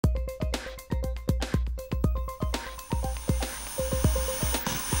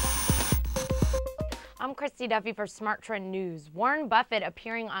I'm Christy Duffy for Smart Trend News. Warren Buffett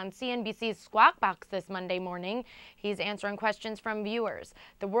appearing on CNBC's Squawk Box this Monday morning. He's answering questions from viewers.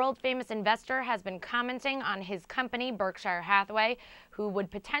 The world-famous investor has been commenting on his company, Berkshire Hathaway, who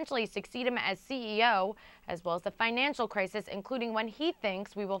would potentially succeed him as CEO, as well as the financial crisis, including when he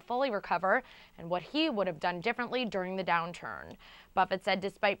thinks we will fully recover and what he would have done differently during the downturn. Buffett said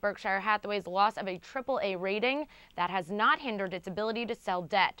despite Berkshire Hathaway's loss of a AAA rating, that has not hindered its ability to sell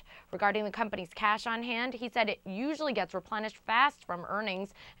debt. Regarding the company's cash on hand, he said it usually gets replenished fast from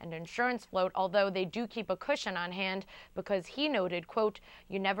earnings and insurance float, although they do keep a cushion on hand because he noted, quote,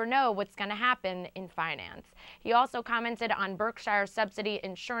 "You never know what's going to happen in finance." He also commented on Berkshire subsidy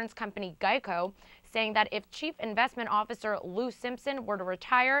insurance company Geico, saying that if Chief Investment Officer Lou Simpson were to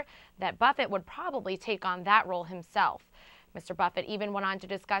retire, that Buffett would probably take on that role himself. Mr. Buffett even went on to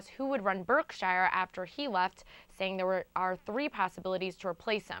discuss who would run Berkshire after he left, saying there are three possibilities to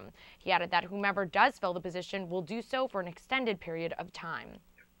replace him. He added that whomever does fill the position will do so for an extended period of time.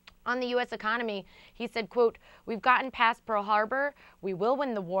 On the U.S. economy, he said, quote, "We've gotten past Pearl Harbor, we will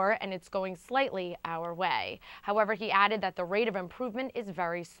win the war, and it's going slightly our way." However, he added that the rate of improvement is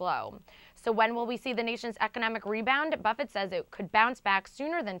very slow. So when will we see the nation's economic rebound? Buffett says it could bounce back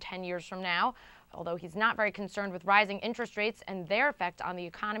sooner than 10 years from now, although he's not very concerned with rising interest rates and their effect on the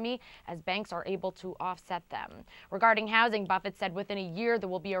economy as banks are able to offset them. Regarding housing, Buffett said within a year there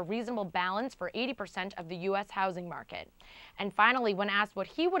will be a reasonable balance for 80% of the U.S. housing market. And finally, when asked what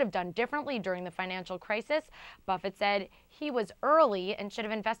he would have done differently during the financial crisis, Buffett said he was early and should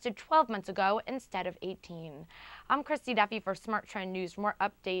have invested 12 months ago instead of 18. I'm Christy Duffy for Smart Trend News. For more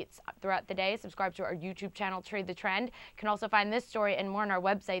updates throughout the day, subscribe to our YouTube channel, Trade the Trend. You can also find this story and more on our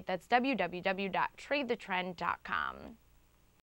website. That's www.tradethetrend.com.